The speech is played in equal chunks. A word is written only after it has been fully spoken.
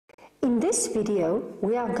In this video,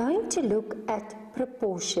 we are going to look at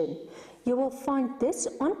proportion. You will find this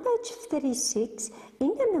on page 36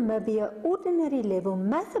 in the Namibian Ordinary Level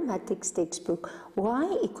Mathematics textbook,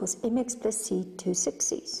 y equals mx plus c to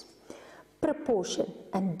success. Proportion,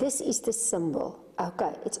 and this is the symbol.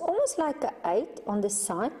 Okay, it's almost like an 8 on the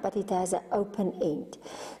side, but it has an open end.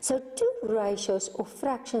 So two ratios or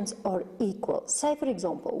fractions are equal. Say for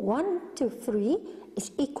example, 1 to 3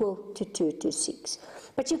 is equal to 2 to 6.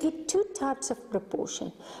 But you get two types of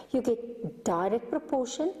proportion. You get direct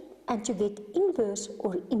proportion and you get inverse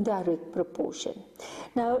or indirect proportion.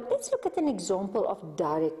 Now let's look at an example of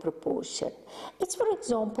direct proportion. It's for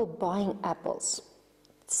example buying apples.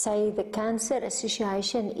 Say the Cancer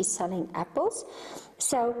Association is selling apples.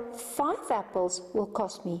 So 5 apples will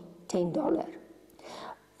cost me $10.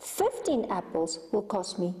 15 apples will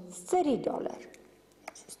cost me $30.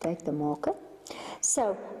 Let's just take the marker.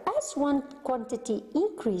 So as one quantity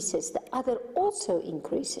increases, the other also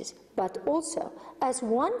increases. But also, as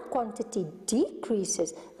one quantity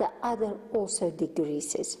decreases, the other also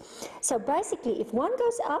decreases. So basically, if one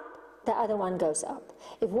goes up, the other one goes up.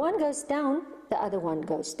 If one goes down, the other one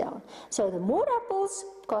goes down. So the more apples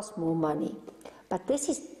cost more money. But this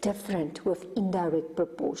is different with indirect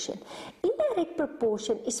proportion. Indirect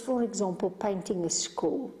proportion is, for example, painting a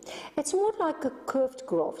school. It's more like a curved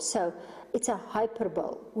graph. So it's a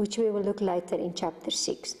hyperbole, which we will look later in chapter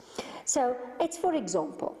 6. So it's for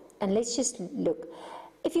example, and let's just look.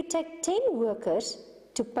 If you take 10 workers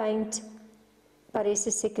to paint Paris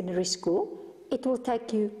Secondary School, it will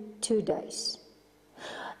take you 2 days.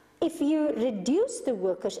 If you reduce the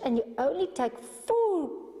workers and you only take 4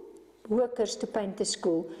 workers to paint the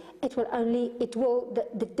school,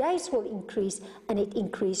 the days will increase, and it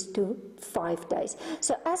increased to 5 days.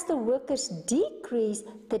 So as the workers decrease,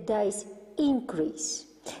 the days increase.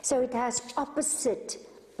 So it has opposite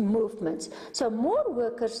movements. So more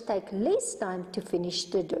workers take less time to finish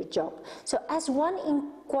the job. So as one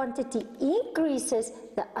quantity increases,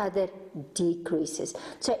 the other decreases.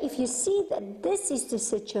 So if you see that this is the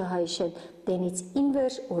situation, then it's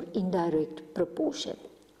inverse or indirect proportion.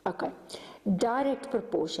 Okay, direct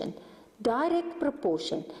proportion. Direct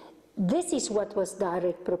proportion. This is what was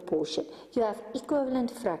direct proportion. You have equivalent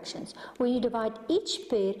fractions. When you divide each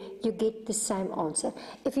pair, you get the same answer.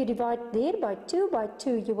 If you divide there by 2,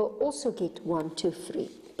 you will also get 1, 2, 3.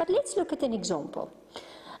 But let's look at an example.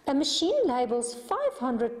 A machine labels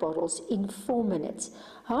 500 bottles in 4 minutes.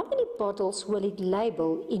 How many bottles will it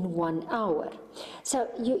label in 1 hour? So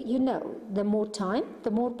you know, the more time, the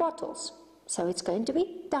more bottles. So it's going to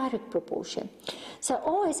be direct proportion. So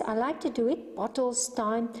always I like to do it, bottles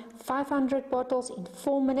time, 500 bottles in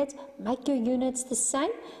 4 minutes, make your units the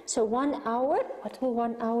same. So 1 hour, what will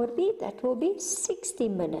 1 hour be? That will be 60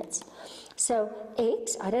 minutes. So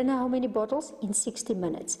X, I don't know how many bottles in 60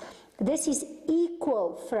 minutes. This is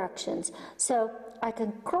equal fractions. So I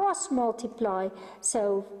can cross multiply.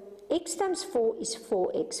 So X times 4 is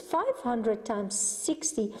 4X. 500 times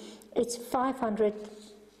 60, it's 500.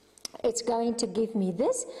 It's going to give me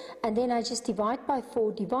this, and then I just divide by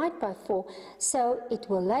 4, so it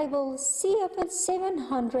will label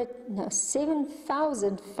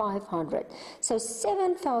 7,500. So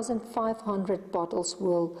 7,500 bottles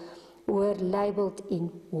were labeled in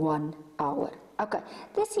 1 hour. Okay,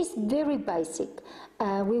 this is very basic.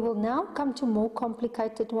 We will now come to more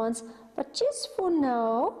complicated ones, but just for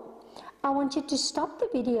now, I want you to stop the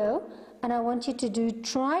video. And I want you to do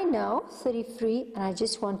try now 33, and I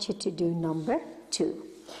just want you to do number 2.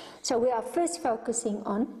 So we are first focusing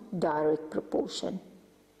on direct proportion.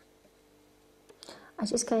 I'm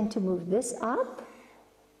just going to move this up,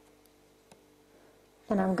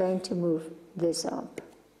 and I'm going to move this up.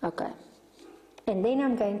 Okay. And then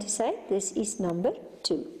I'm going to say this is number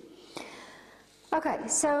 2. Okay,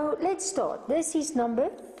 so let's start. This is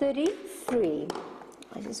number 33.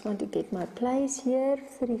 I just want to get my place here,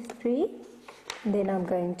 33, and then I'm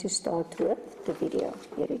going to start with the video.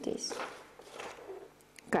 Here it is.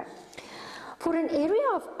 Okay. For an area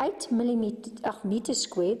of 8 meters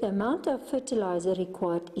squared, the amount of fertilizer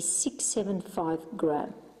required is 675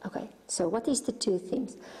 grams. Okay, so what is the two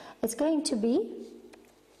things? It's going to be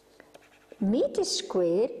meters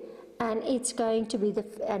squared, and it's going to be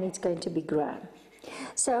gram.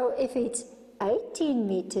 So if it's 18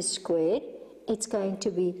 meters squared, it's going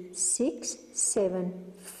to be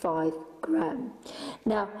 675 grams.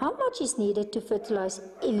 Now, how much is needed to fertilize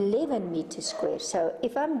 11 meters squared? So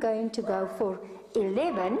if I'm going to go for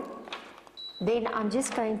 11, then I'm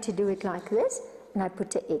just going to do it like this, and I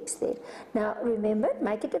put an X there. Now, remember,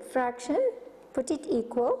 make it a fraction, put it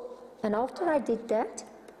equal, and after I did that,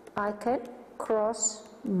 I can cross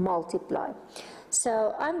multiply.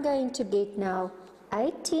 So I'm going to get now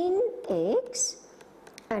 18x,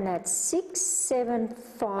 and that's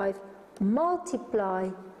 675 multiply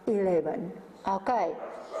 11. Okay,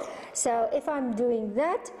 so if I'm doing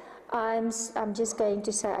that, I'm just going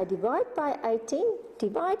to say I divide by 18,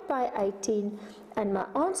 and my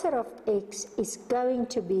answer of x is going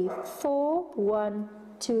to be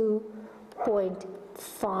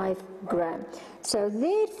 412.5 gram. So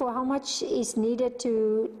therefore, how much is needed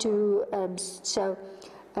you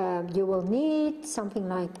will need something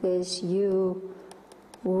like this. You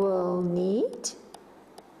will need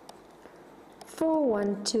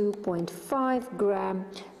 412.5 gram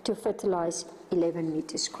to fertilize 11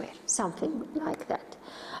 meters square, something like that.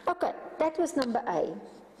 Okay, that was number A.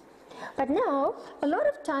 But now, a lot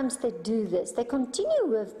of times they do this. They continue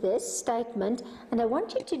with this statement, and I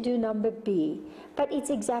want you to do number B. But it's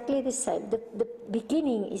exactly the same. The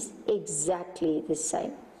beginning is exactly the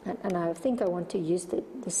same. And I think I want to use the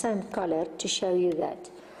same color to show you that.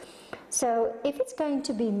 So if it's going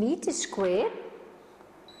to be meters square,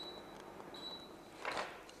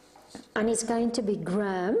 and it's going to be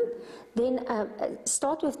gram, then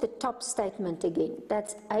start with the top statement again.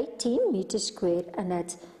 That's 18 meters squared, and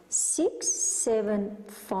that's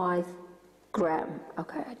 675 gram.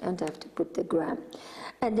 Okay, I don't have to put the gram.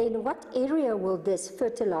 And then what area will this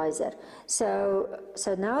fertilizer? So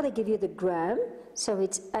now they give you the gram, so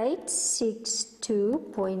it's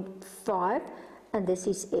 862.5, and this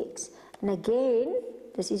is x. And again,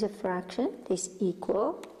 this is a fraction, this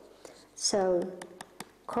equal. So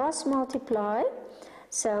cross multiply,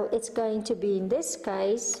 so it's going to be, in this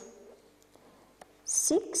case,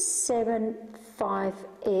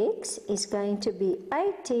 675x is going to be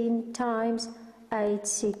 18 times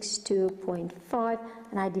 862.5,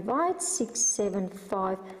 and I divide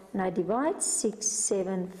 675, and I divide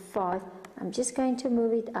 675. I'm just going to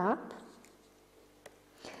move it up.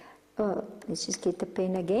 Oh, let's just get the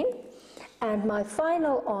pen again. And my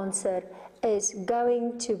final answer is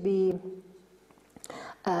going to be,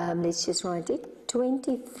 let's just write it,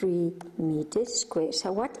 23 meters square.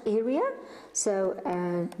 So what area? So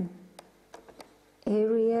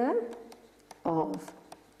area of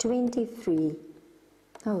 23,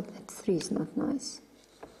 oh, that 3 is not nice,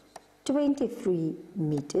 23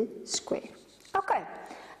 meters square. Okay,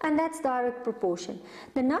 and that's direct proportion.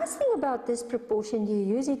 The nice thing about this proportion, you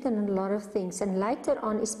use it in a lot of things, and later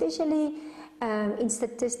on, especially in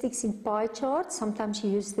statistics, in pie charts, sometimes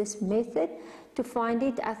you use this method to find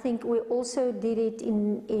it. I think we also did it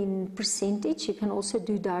in percentage. You can also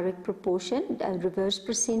do direct proportion, reverse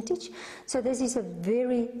percentage. So this is a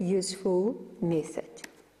very useful method.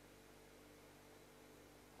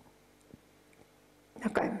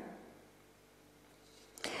 Okay.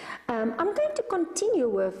 I'm going to continue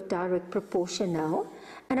with direct proportion now,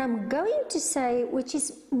 and I'm going to say, which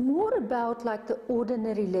is more about like the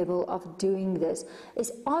ordinary level of doing this,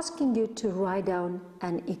 is asking you to write down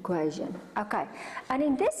an equation. Okay, and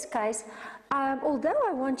in this case, although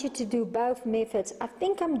I want you to do both methods, I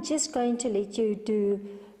think I'm just going to let you do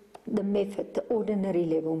the method, the ordinary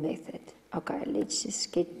level method. Okay, let's just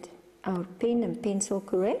get our pen and pencil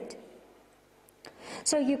correct.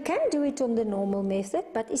 So you can do it on the normal method,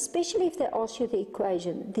 but especially if they ask you the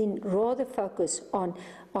equation, then rather focus on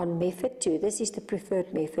method 2. This is the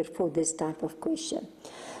preferred method for this type of question.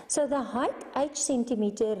 So the height h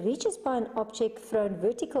centimeter reaches by an object thrown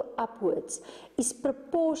vertical upwards is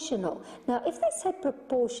proportional. Now if they say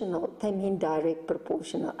proportional, they mean direct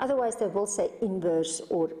proportional. Otherwise they will say inverse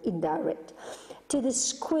or indirect. To the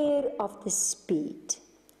square of the speed.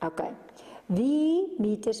 Okay. V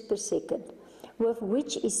meters per second. With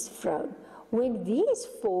which is thrown. When V is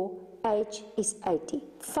 4, H is 80.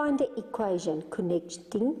 Find the equation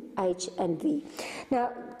connecting H and V.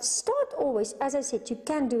 Now, start always, as I said, you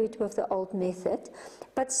can do it with the old method,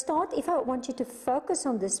 but start, if I want you to focus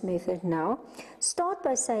on this method now, start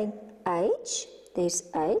by saying H, there's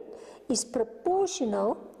 8, is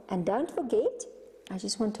proportional, and don't forget, I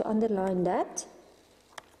just want to underline that,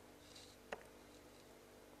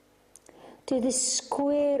 to the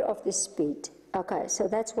square of the speed. Okay, so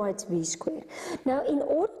that's why it's V squared. Now, in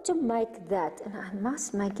order to make that, and I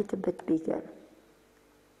must make it a bit bigger,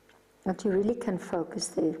 that you really can focus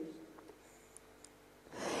there.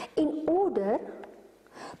 In order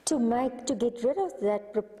to get rid of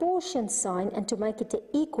that proportion sign and to make it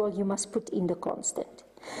equal, you must put in the constant.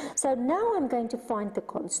 So now I'm going to find the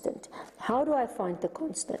constant. How do I find the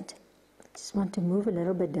constant? I just want to move a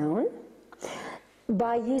little bit down.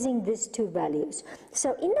 By using these two values.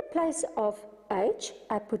 So in the place of H,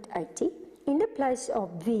 I put 80. In the place of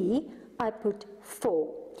V, I put 4.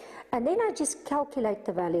 And then I just calculate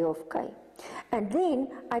the value of K. And then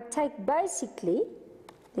I take basically,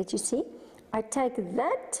 did you see? I take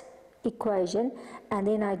that equation and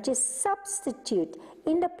then I just substitute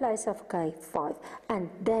in the place of K 5. And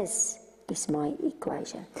this is my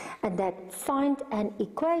equation. And that find an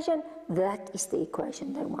equation, that is the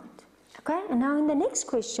equation they want. Okay, and now in the next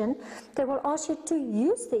question, they will ask you to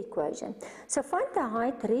use the equation. So find the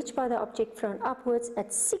height reached by the object thrown upwards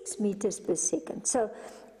at 6 meters per second. So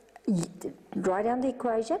write down the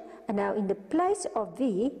equation, and now in the place of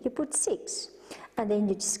V, you put 6. And then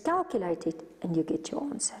you just calculate it, and you get your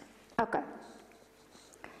answer. Okay.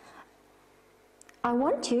 I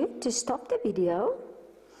want you to stop the video,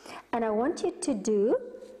 and I want you to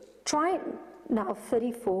try now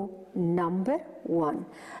 34, number 1.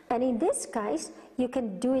 And in this case, you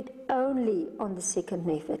can do it only on the second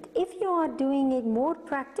method. If you are doing it more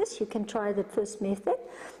practice, you can try the first method.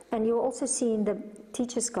 And you'll also see in the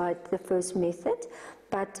teacher's guide the first method.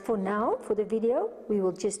 But for now, for the video, we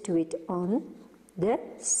will just do it on the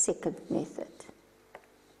second method.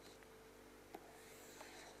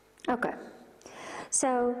 Okay.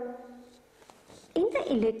 So, in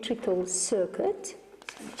the electrical circuit,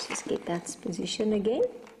 let's just get that position again.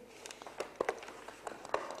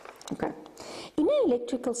 Okay. In an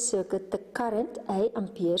electrical circuit, the current, A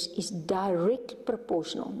amperes, is direct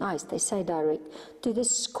proportional, nice, they say direct, to the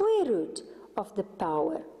square root of the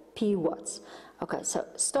power, P watts. Okay, so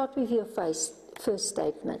start with your first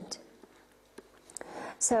statement.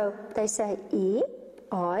 So they say E,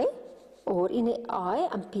 I, or in I,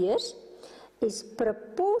 amperes, is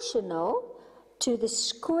proportional to the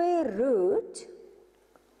square root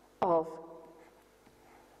of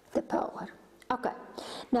the power. Okay,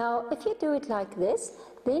 now if you do it like this,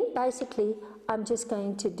 then basically I'm just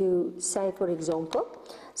going to do, say for example,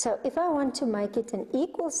 so if I want to make it an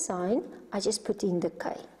equal sign, I just put in the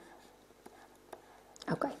K.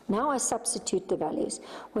 Okay, now I substitute the values.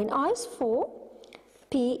 When I is 4,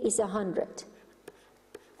 P is 100.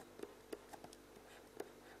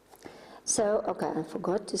 So, okay, I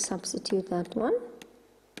forgot to substitute that one.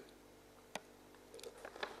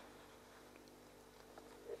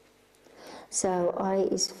 So I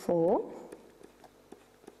is 4,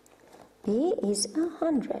 P is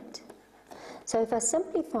 100. So if I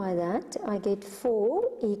simplify that, I get 4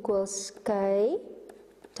 equals K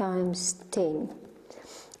times 10.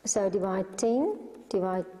 So divide 10,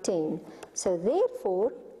 divide 10. So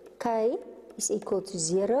therefore, K is equal to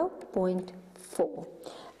 0.4.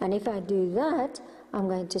 And if I do that, I'm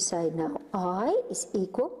going to say now I is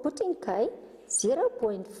equal, put in K,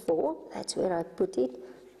 0.4, that's where I put it,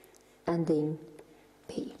 and then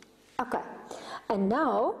P. Okay, and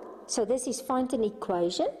now, so this is find an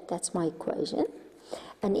equation, that's my equation.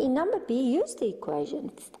 And in number B, use the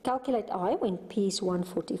equation. Calculate I when P is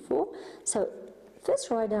 144. So first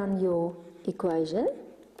write down your equation.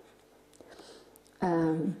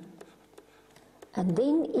 And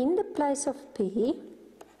then in the place of P,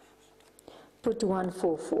 put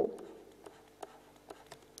 144.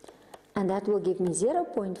 And that will give me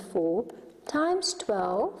 0.4 times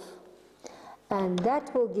 12. And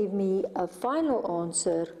that will give me a final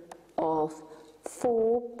answer of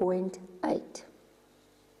 4.8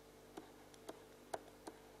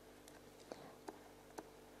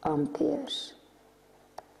 amperes.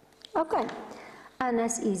 Okay, and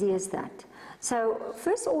as easy as that. So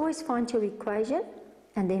first always find your equation,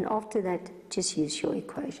 and then after that just use your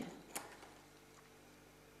equation.